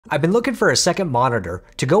I've been looking for a second monitor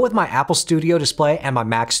to go with my Apple Studio display and my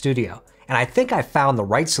Mac Studio, and I think I found the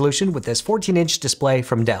right solution with this 14-inch display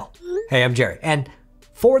from Dell. Hey, I'm Jerry, and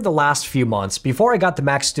for the last few months, before I got the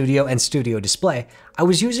Mac Studio and Studio display, I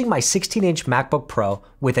was using my 16-inch MacBook Pro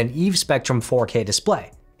with an Eve Spectrum 4K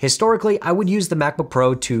display. Historically, I would use the MacBook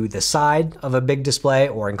Pro to the side of a big display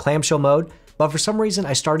or in clamshell mode, but for some reason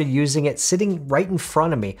I started using it sitting right in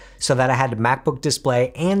front of me so that I had the MacBook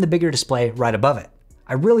display and the bigger display right above it.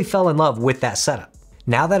 I really fell in love with that setup.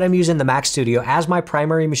 Now that I'm using the Mac Studio as my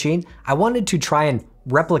primary machine, I wanted to try and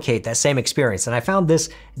replicate that same experience, and I found this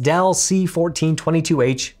Dell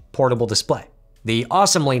C1422H portable display. The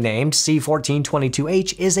awesomely named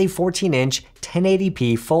C1422H is a 14-inch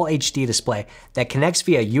 1080p Full HD display that connects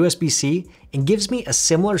via USB-C and gives me a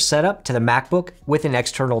similar setup to the MacBook with an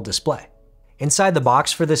external display. Inside the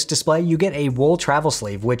box for this display, you get a wool travel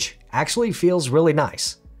sleeve, which actually feels really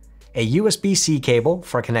nice, a USB-C cable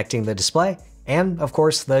for connecting the display, and of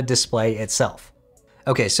course the display itself.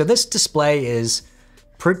 Okay, so this display is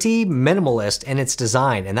pretty minimalist in its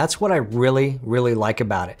design, and that's what I really like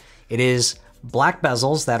about it. It is black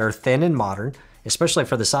bezels that are thin and modern, especially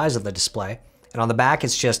for the size of the display, and on the back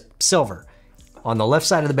it's just silver. On the left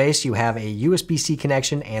side of the base you have a USB-C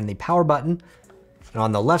connection and the power button, and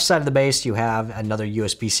on the left side of the base you have another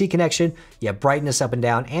USB-C connection, you have brightness up and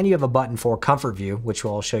down, and you have a button for comfort view, which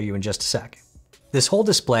we'll show you in just a sec. This whole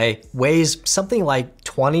display weighs something like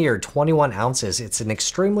 20 or 21 ounces. It's an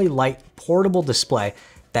extremely light portable display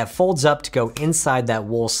that folds up to go inside that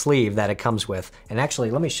wool sleeve that it comes with. And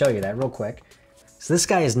actually, let me show you that real quick. So this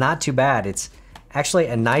guy is not too bad. It's actually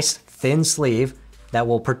a nice thin sleeve that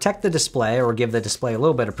will protect the display, or give the display a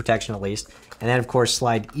little bit of protection at least, and then of course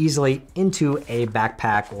slide easily into a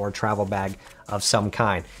backpack or travel bag of some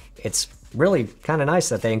kind. It's really kind of nice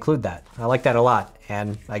that they include that. I like that a lot,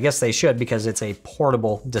 and I guess they should because it's a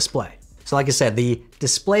portable display. So like I said, the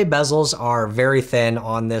display bezels are very thin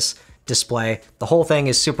on this display. The whole thing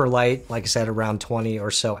is super light, like I said, around 20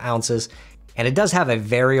 or so ounces, and it does have a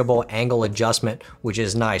variable angle adjustment, which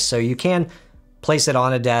is nice. So you can place it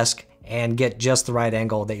on a desk and get just the right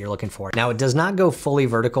angle that you're looking for. Now, it does not go fully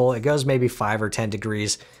vertical. It goes maybe 5 or 10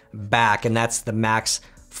 degrees back, and that's the max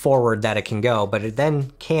forward that it can go, but it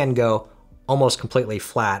then can go almost completely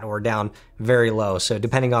flat or down very low. So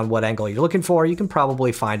depending on what angle you're looking for, you can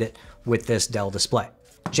probably find it with this Dell display.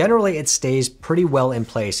 Generally, it stays pretty well in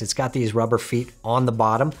place. It's got these rubber feet on the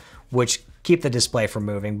bottom, which keep the display from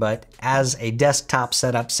moving, but as a desktop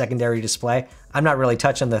setup secondary display, I'm not really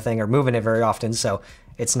touching the thing or moving it very often, so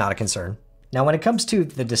it's not a concern. Now, when it comes to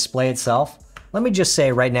the display itself, let me just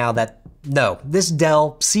say right now that no, this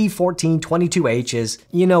Dell C1422H is,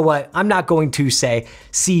 you know what, I'm not going to say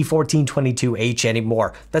C1422H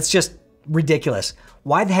anymore. That's just ridiculous.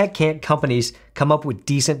 Why the heck can't companies come up with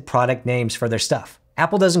decent product names for their stuff?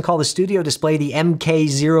 Apple doesn't call the Studio display the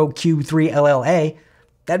MK0Q3LLA.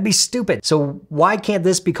 That'd be stupid. So why can't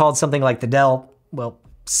this be called something like the Dell, well,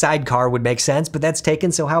 Sidecar would make sense, but that's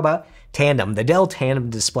taken, so how about Tandem, the Dell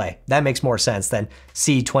Tandem display? That makes more sense than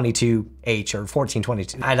C22H or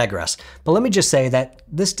 1422. I digress. But let me just say that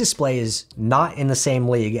this display is not in the same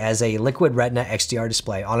league as a Liquid Retina XDR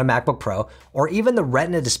display on a MacBook Pro, or even the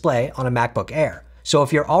Retina display on a MacBook Air. So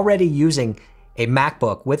if you're already using a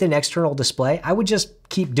MacBook with an external display, I would just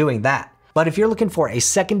keep doing that. But if you're looking for a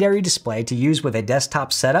secondary display to use with a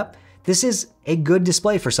desktop setup, this is a good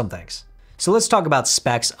display for some things. So let's talk about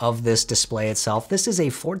specs of this display itself. This is a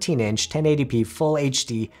 14-inch 1080p Full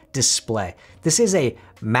HD display. This is a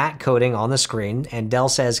matte coating on the screen, and Dell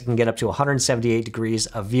says it can get up to 178 degrees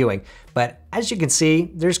of viewing. But as you can see,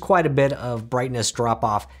 there's quite a bit of brightness drop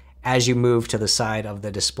off as you move to the side of the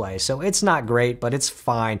display. So it's not great, but it's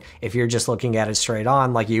fine if you're just looking at it straight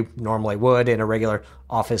on like you normally would in a regular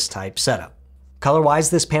office type setup. Color-wise,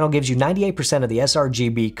 this panel gives you 98% of the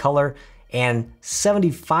sRGB color and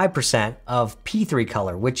 75% of P3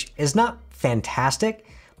 color, which is not fantastic,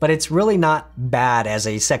 but it's really not bad as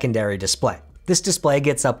a secondary display. This display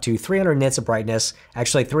gets up to 300 nits of brightness,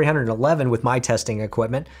 actually 311 with my testing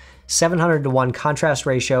equipment, 700:1 contrast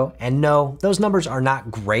ratio, and no, those numbers are not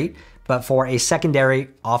great, but for a secondary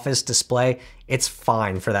office display, it's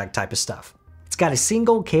fine for that type of stuff. It's got a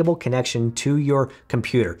single cable connection to your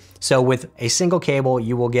computer. So with a single cable,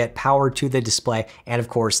 you will get power to the display and of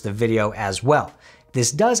course the video as well.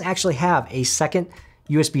 This does actually have a second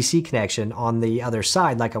USB-C connection on the other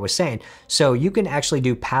side, like I was saying. So you can actually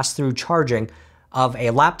do pass-through charging of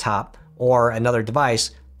a laptop or another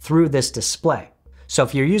device through this display. So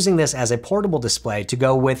if you're using this as a portable display to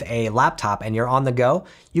go with a laptop and you're on the go,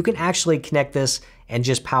 you can actually connect this and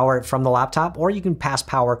just power it from the laptop, or you can pass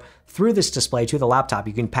power through this display to the laptop.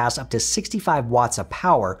 You can pass up to 65 watts of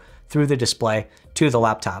power through the display to the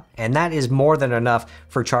laptop. And that is more than enough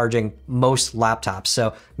for charging most laptops.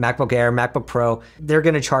 So MacBook Air, MacBook Pro, they're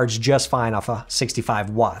gonna charge just fine off of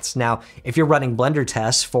 65 watts. Now, if you're running Blender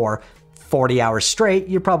tests for 40 hours straight,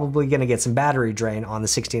 you're probably gonna get some battery drain on the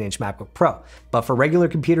 16-inch MacBook Pro. But for regular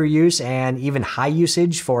computer use and even high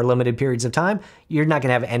usage for limited periods of time, you're not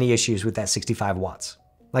gonna have any issues with that 65 watts.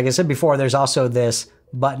 Like I said before, there's also this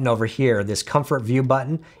button over here, this comfort view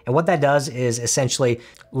button. And what that does is essentially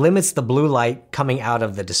limits the blue light coming out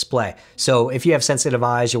of the display. So if you have sensitive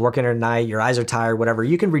eyes, you're working at night, your eyes are tired, whatever,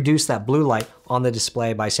 you can reduce that blue light on the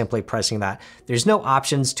display by simply pressing that. There's no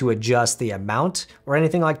options to adjust the amount or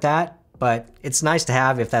anything like that, but it's nice to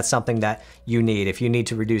have if that's something that you need, if you need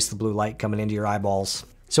to reduce the blue light coming into your eyeballs.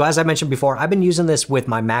 So as I mentioned before, I've been using this with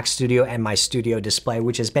my Mac Studio and my Studio display,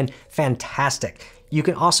 which has been fantastic. You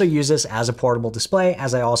can also use this as a portable display,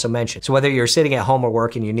 as I also mentioned. So whether you're sitting at home or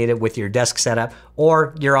work and you need it with your desk setup,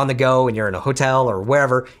 or you're on the go and you're in a hotel or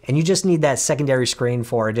wherever, and you just need that secondary screen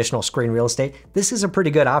for additional screen real estate, this is a pretty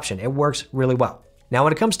good option. It works really well. Now,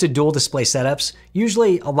 when it comes to dual display setups,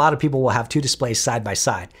 usually a lot of people will have two displays side by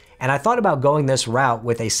side. And I thought about going this route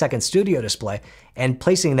with a second Studio display and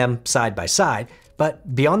placing them side by side,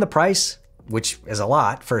 but beyond the price, which is a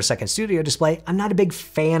lot for a second Studio display, I'm not a big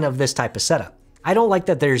fan of this type of setup. I don't like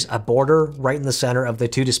that there's a border right in the center of the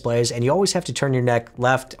two displays and you always have to turn your neck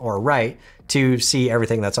left or right to see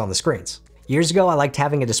everything that's on the screens. Years ago, I liked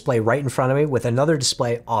having a display right in front of me with another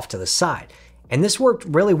display off to the side. And this worked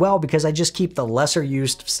really well because I just keep the lesser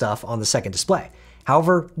used stuff on the second display.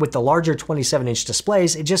 However, with the larger 27-inch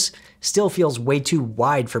displays, it just still feels way too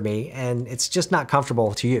wide for me and it's just not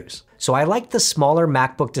comfortable to use. So I like the smaller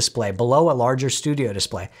MacBook display below a larger Studio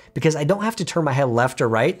display because I don't have to turn my head left or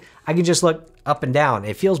right. I can just look up and down.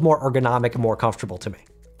 It feels more ergonomic and more comfortable to me.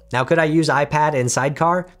 Now, could I use iPad in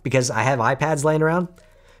Sidecar because I have iPads laying around?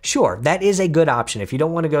 Sure, that is a good option. If you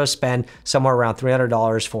don't want to go spend somewhere around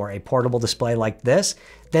 $300 for a portable display like this,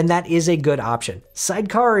 then that is a good option.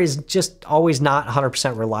 Sidecar is just always not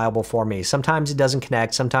 100% reliable for me. Sometimes it doesn't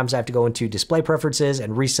connect. Sometimes I have to go into display preferences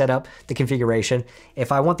and reset up the configuration.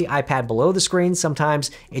 If I want the iPad below the screen,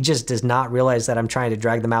 sometimes it just does not realize that I'm trying to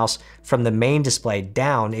drag the mouse from the main display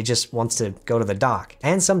down. It just wants to go to the dock.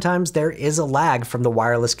 And sometimes there is a lag from the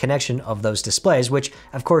wireless connection of those displays, which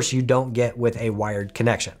of course you don't get with a wired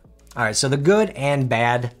connection. All right, so the good and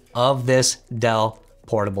bad of this Dell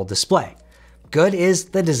portable display. Good is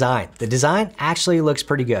the design. The design actually looks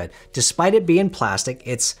pretty good. Despite it being plastic,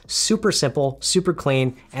 it's super simple, super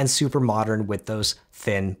clean, and super modern with those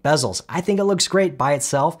thin bezels. I think it looks great by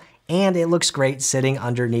itself, and it looks great sitting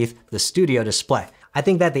underneath the Studio display. I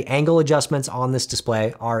think that the angle adjustments on this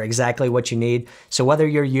display are exactly what you need. So whether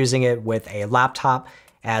you're using it with a laptop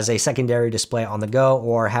as a secondary display on the go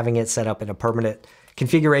or having it set up in a permanent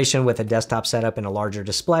configuration with a desktop setup in a larger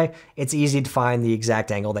display, it's easy to find the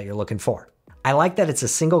exact angle that you're looking for. I like that it's a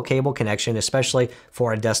single cable connection, especially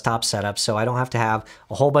for a desktop setup, so I don't have to have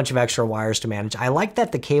a whole bunch of extra wires to manage. I like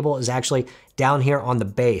that the cable is actually down here on the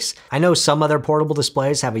base. I know some other portable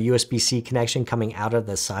displays have a USB-C connection coming out of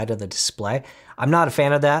the side of the display. I'm not a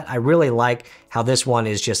fan of that. I really like how this one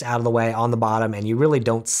is just out of the way on the bottom and you really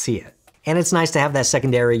don't see it. And it's nice to have that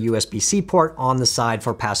secondary USB-C port on the side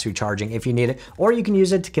for pass-through charging if you need it, or you can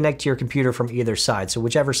use it to connect to your computer from either side. So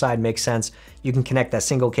whichever side makes sense, you can connect that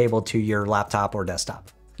single cable to your laptop or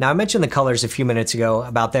desktop. Now, I mentioned the colors a few minutes ago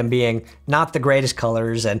about them being not the greatest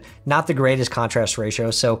colors and not the greatest contrast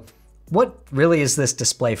ratio. So what really is this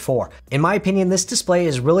display for? In my opinion, this display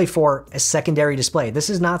is really for a secondary display. This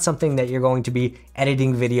is not something that you're going to be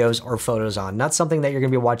editing videos or photos on, not something that you're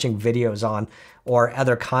gonna be watching videos on or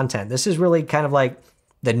other content. This is really kind of like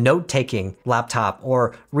the note-taking laptop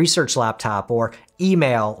or research laptop or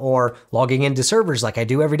email or logging into servers like I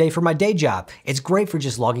do every day for my day job. It's great for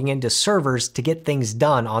just logging into servers to get things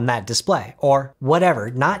done on that display or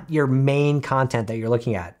whatever, not your main content that you're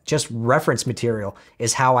looking at. Just reference material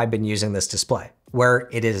is how I've been using this display. Where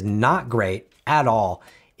it is not great at all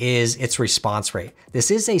is its response rate.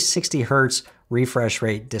 This is a 60 Hertz refresh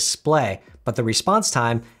rate display, but the response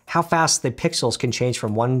time, how fast the pixels can change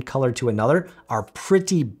from one color to another, are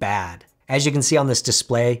pretty bad. As you can see on this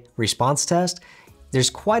display response test, there's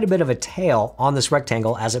quite a bit of a tail on this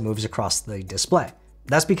rectangle as it moves across the display.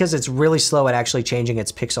 That's because it's really slow at actually changing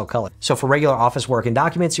its pixel color. So for regular office work and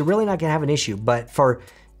documents, you're really not gonna have an issue, but for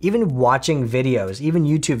even watching videos, even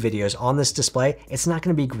YouTube videos on this display, it's not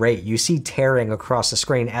gonna be great. You see tearing across the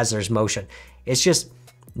screen as there's motion. It's just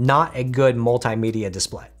not a good multimedia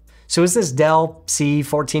display. So is this Dell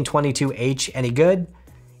C1422H any good?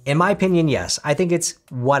 In my opinion, yes. I think it's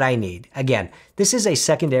what I need. Again, this is a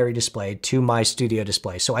secondary display to my studio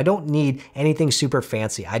display, so I don't need anything super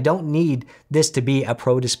fancy. I don't need this to be a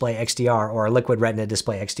Pro Display XDR or a Liquid Retina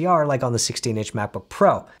Display XDR like on the 16-inch MacBook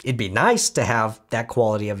Pro. It'd be nice to have that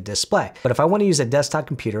quality of a display, but if I want to use a desktop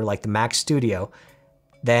computer like the Mac Studio,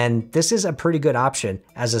 then this is a pretty good option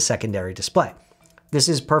as a secondary display. This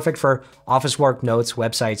is perfect for office work, notes,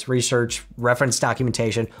 websites, research, reference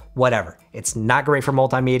documentation, whatever. It's not great for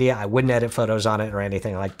multimedia. I wouldn't edit photos on it or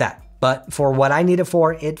anything like that. But for what I need it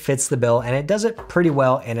for, it fits the bill and it does it pretty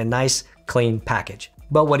well in a nice, clean package.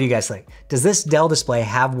 But what do you guys think? Does this Dell display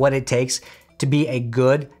have what it takes to be a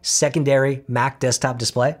good secondary Mac desktop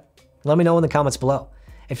display? Let me know in the comments below.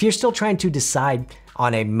 If you're still trying to decide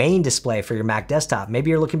on a main display for your Mac desktop, maybe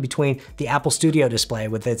you're looking between the Apple Studio display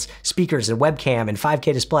with its speakers and webcam and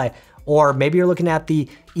 5K display, or maybe you're looking at the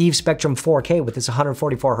Eve Spectrum 4K with its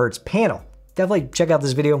 144 Hz panel, definitely check out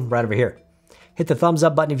this video right over here. Hit the thumbs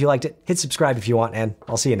up button if you liked it, hit subscribe if you want, and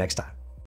I'll see you next time.